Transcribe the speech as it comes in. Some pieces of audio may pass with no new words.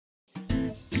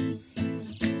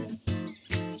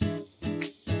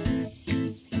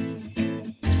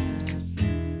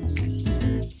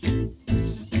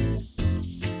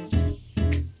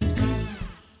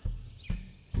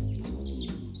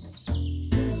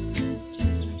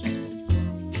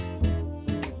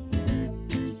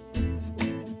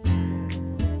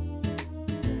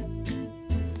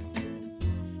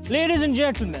Ladies and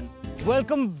gentlemen,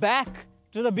 welcome back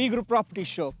to the Beegru Property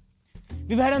Show.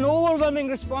 We've had an overwhelming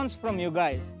response from you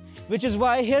guys, which is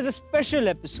why here's a special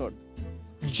episode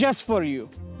just for you.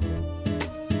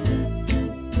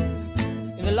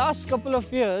 In the last couple of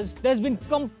years, there's been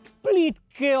complete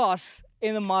chaos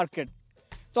in the market.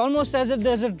 It's almost as if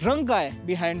there's a drunk guy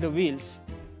behind the wheels.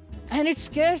 And it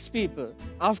scares people.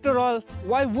 After all,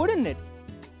 why wouldn't it?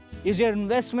 Is your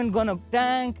investment gonna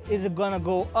tank? Is it gonna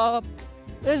go up?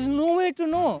 There's no way to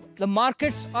know. The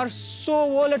markets are so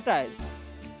volatile.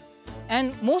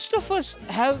 And most of us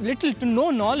have little to no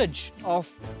knowledge of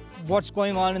what's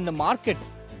going on in the market.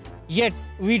 Yet,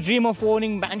 we dream of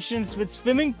owning mansions with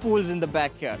swimming pools in the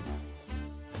backyard.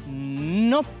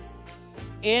 Nope,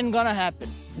 ain't gonna happen.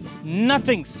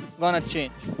 Nothing's gonna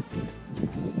change.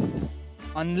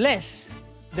 Unless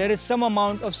there is some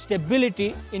amount of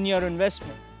stability in your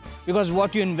investment. Because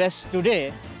what you invest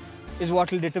today is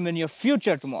what will determine your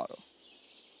future tomorrow.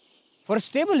 For a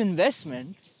stable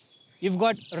investment, you've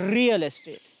got real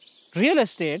estate. Real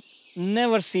estate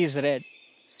never sees red.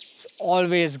 It's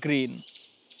always green.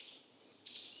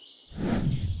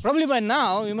 Probably by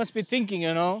now, you must be thinking,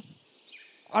 all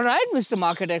right, Mr.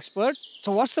 Market Expert,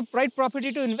 so what's the right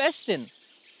property to invest in?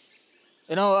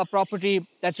 A property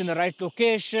that's in the right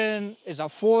location, is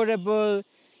affordable,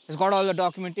 has got all the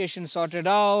documentation sorted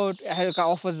out,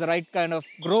 offers the right kind of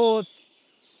growth.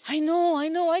 I know, I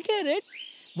get it.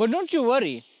 But don't you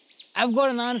worry. I've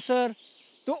got an answer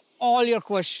to all your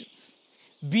questions.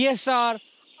 BSR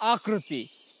Akruthi.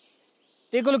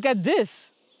 Take a look at this.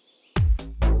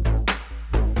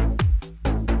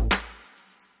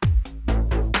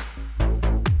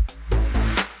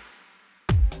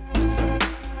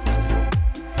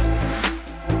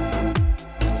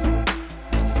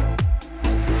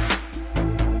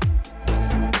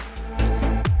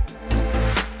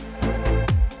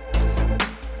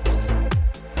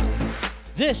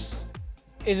 This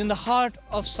is in the heart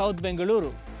of South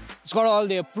Bengaluru. It's got all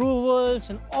the approvals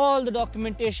and all the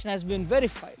documentation has been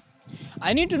verified.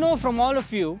 I need to know from all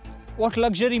of you what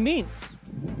luxury means.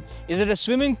 Is it a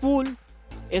swimming pool?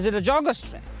 Is it a joggers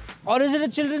track? Or is it a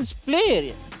children's play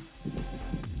area?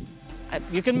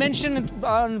 You can mention it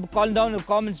call down in the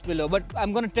comments below, but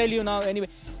I'm going to tell you now anyway.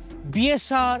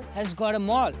 BSR has got a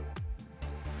mall.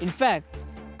 In fact,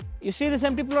 you see this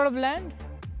empty plot of land?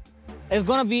 There's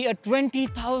going to be a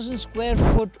 20,000 square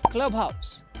foot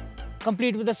clubhouse,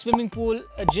 complete with a swimming pool,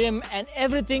 a gym, and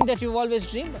everything that you've always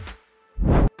dreamed of.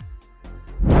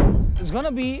 There's going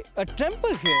to be a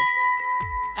temple here.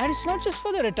 And it's not just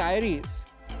for the retirees.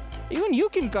 Even you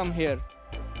can come here,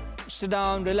 sit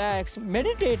down, relax,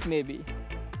 meditate maybe.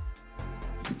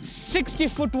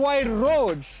 60-foot wide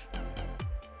roads.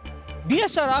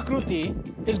 BSR Akruthi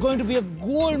is going to be a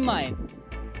gold mine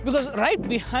because right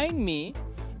behind me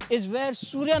is where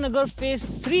Suryanagar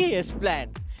Phase 3 is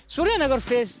planned. Suryanagar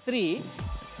Phase 3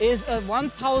 is a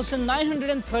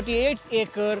 1,938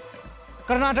 acre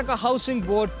Karnataka Housing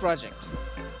Board project.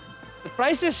 The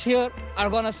prices here are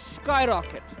gonna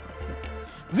skyrocket.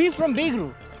 We from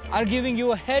Beegru are giving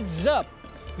you a heads up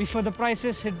before the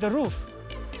prices hit the roof.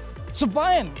 So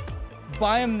buy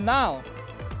them now.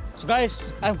 So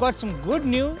guys, I've got some good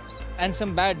news and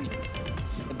some bad news.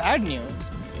 The bad news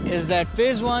is that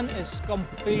Phase 1 is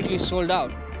completely sold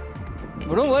out.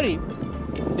 But don't worry,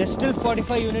 there's still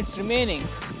 45 units remaining,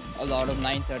 a lot of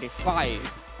 935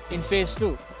 in Phase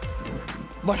 2.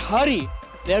 But hurry,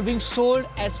 they're being sold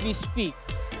as we speak.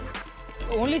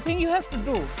 The only thing you have to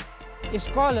do is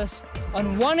call us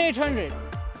on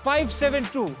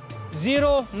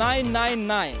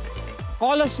 1-800-572-0999.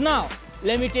 Call us now.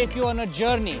 Let me take you on a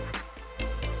journey.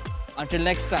 Until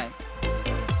next time.